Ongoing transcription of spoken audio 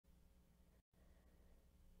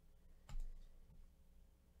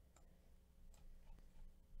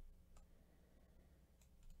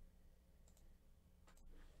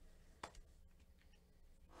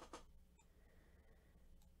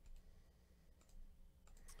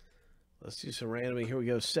Let's do some randoming. Here we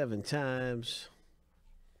go. 7 times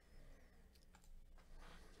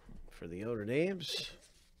for the owner names.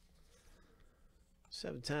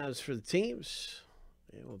 7 times for the teams.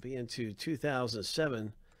 And we'll be into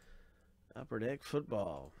 2007 Upper Deck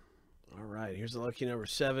football. All right, here's the lucky number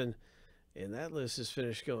 7. And that list is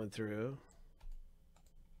finished going through.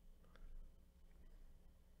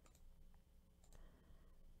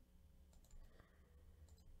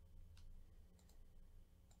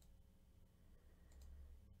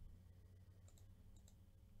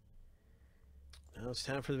 Now it's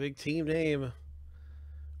time for the big team name.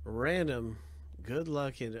 Random. Good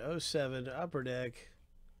luck in 07 Upper Deck.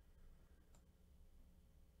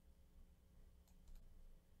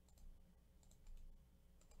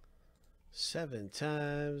 Seven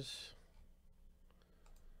times.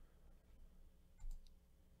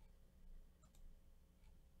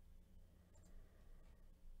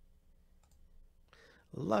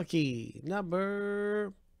 Lucky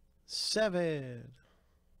number 7.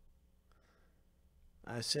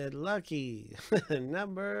 I said lucky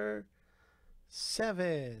number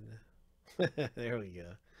 7. There we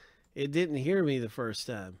go. It didn't hear me the first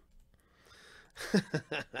time.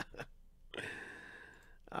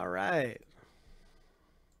 All right.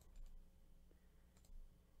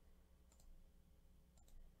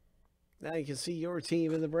 Now you can see your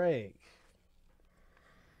team in the break.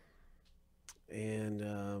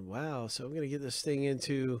 And wow, so I'm going to get this thing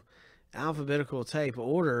into alphabetical type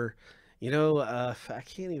order. You know, I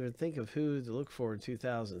can't even think of who to look for in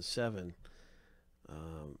 2007.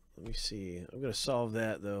 Let me see. I'm going to solve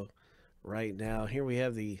that, though, right now. Here we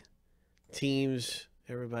have the teams.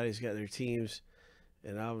 Everybody's got their teams.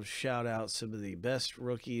 And I'll shout out some of the best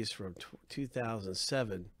rookies from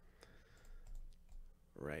 2007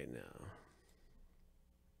 right now.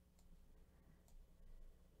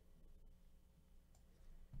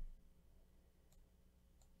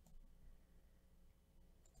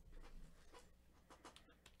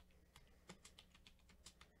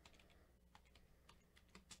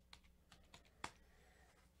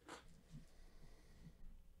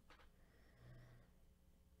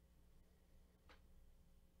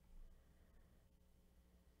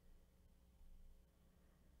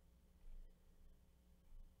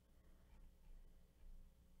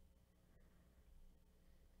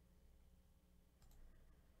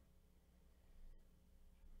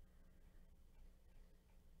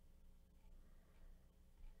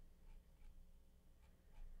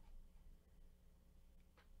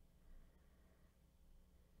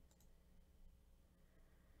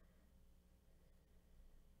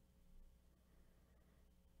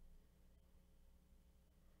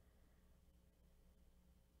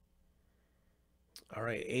 All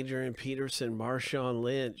right, Adrian Peterson, Marshawn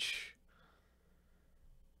Lynch,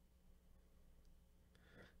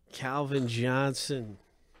 Calvin Johnson.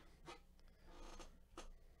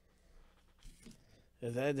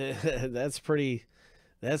 That's pretty.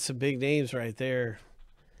 That's some big names right there.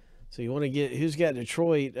 So you want to get who's got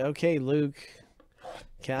Detroit? Okay, Luke,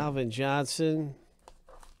 Calvin Johnson.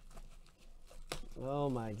 Oh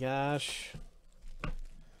my gosh.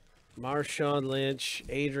 Marshawn Lynch,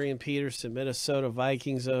 Adrian Peterson, Minnesota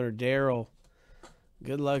Vikings owner Daryl.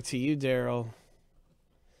 Good luck to you, Daryl.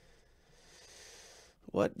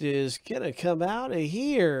 What is going to come out of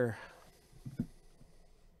here?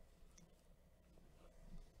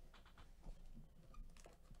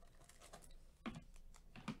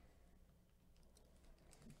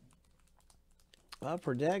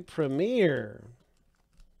 Upper Deck Premier.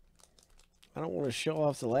 I don't want to show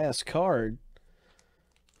off the last card.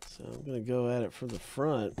 So I'm going to go at it from the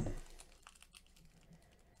front.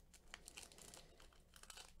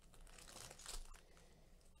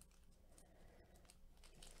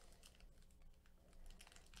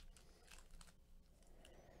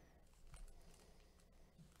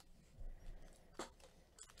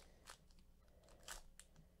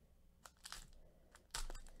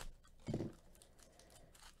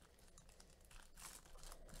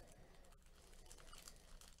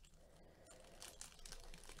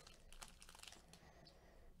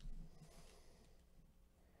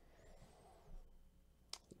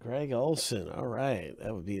 Greg Olsen. All right.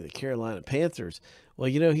 That would be the Carolina Panthers. Well,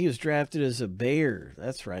 you know, he was drafted as a Bear.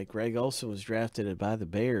 That's right. Greg Olsen was drafted by the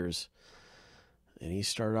Bears. And he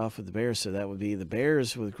started off with the Bears, so that would be the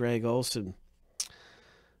Bears with Greg Olsen.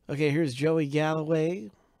 Okay, here's Joey Galloway,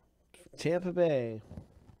 Tampa Bay.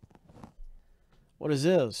 What is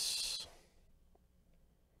this?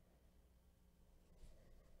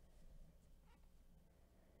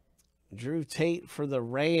 Drew Tate for the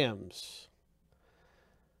Rams.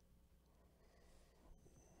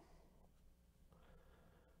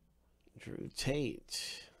 Drew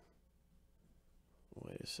Tate.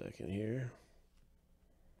 Wait a second here.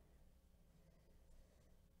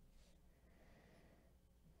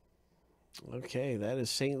 Okay, that is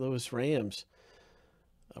St. Louis Rams.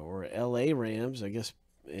 Or L.A. Rams, I guess.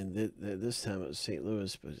 And this time it was St.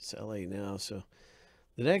 Louis, but it's L.A. now. So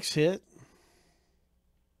the next hit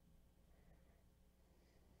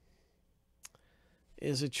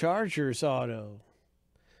is a Chargers auto.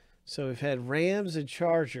 So we've had Rams and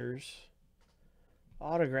Chargers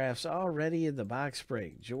autographs already in the box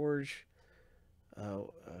break. George,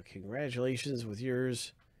 congratulations with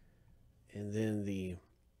yours. And then the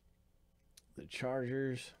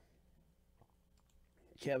Chargers.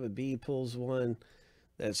 Kevin B pulls one.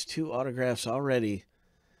 That's 2 autographs already.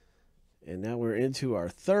 And now we're into our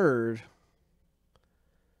third.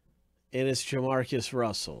 And it's Jamarcus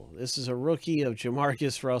Russell. This is a rookie of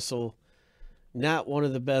Jamarcus Russell. Not one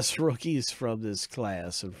of the best rookies from this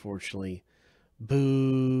class, unfortunately.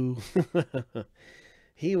 Boo.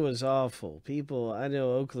 He was awful. People, I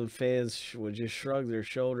know Oakland fans would just shrug their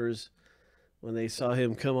shoulders when they saw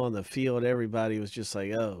him come on the field. Everybody was just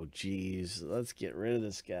like, oh, geez, let's get rid of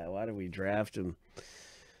this guy. Why did we draft him?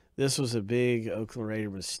 This was a big Oakland Raider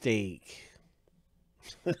mistake.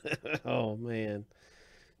 Oh, man.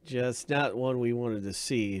 Just not one we wanted to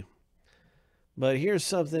see. But here's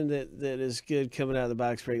something that is good coming out of the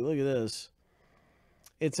box break. Look at this.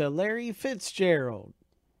 It's a Larry Fitzgerald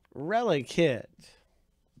relic hit.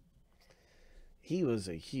 He was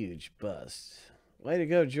a huge bust. Way to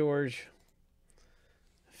go, George.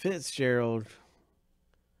 Fitzgerald.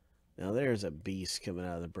 Now there's a beast coming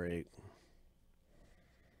out of the break.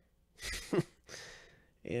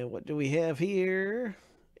 And what do we have here?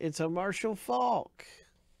 It's a Marshall Faulk.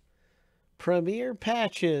 Premier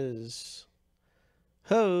Patches.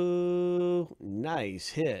 Ho! Nice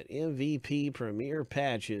hit. MVP Premier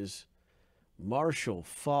Patches. Marshall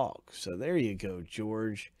Faulk. So there you go,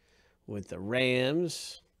 George, with the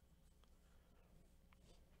Rams.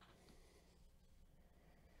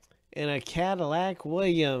 And a Cadillac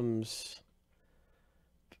Williams.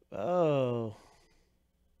 Oh.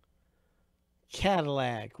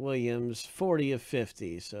 Cadillac Williams, 40 of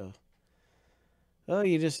 50. So, oh,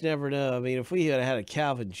 you just never know. I mean, if we had a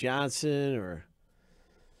Calvin Johnson or,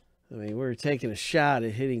 I mean, we were taking a shot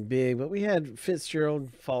at hitting big, but we had Fitzgerald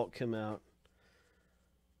and Faulk come out.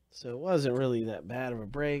 So it wasn't really that bad of a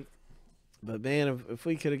break. But, man, if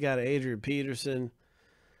we could have got an Adrian Peterson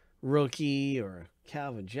rookie or a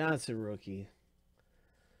Calvin Johnson rookie.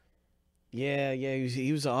 Yeah,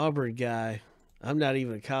 he was an Auburn guy. I'm not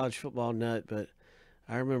even a college football nut, but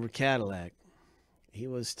I remember Cadillac. He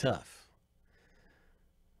was tough.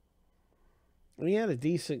 And he had a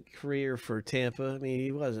decent career for Tampa. I mean,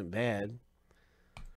 he wasn't bad.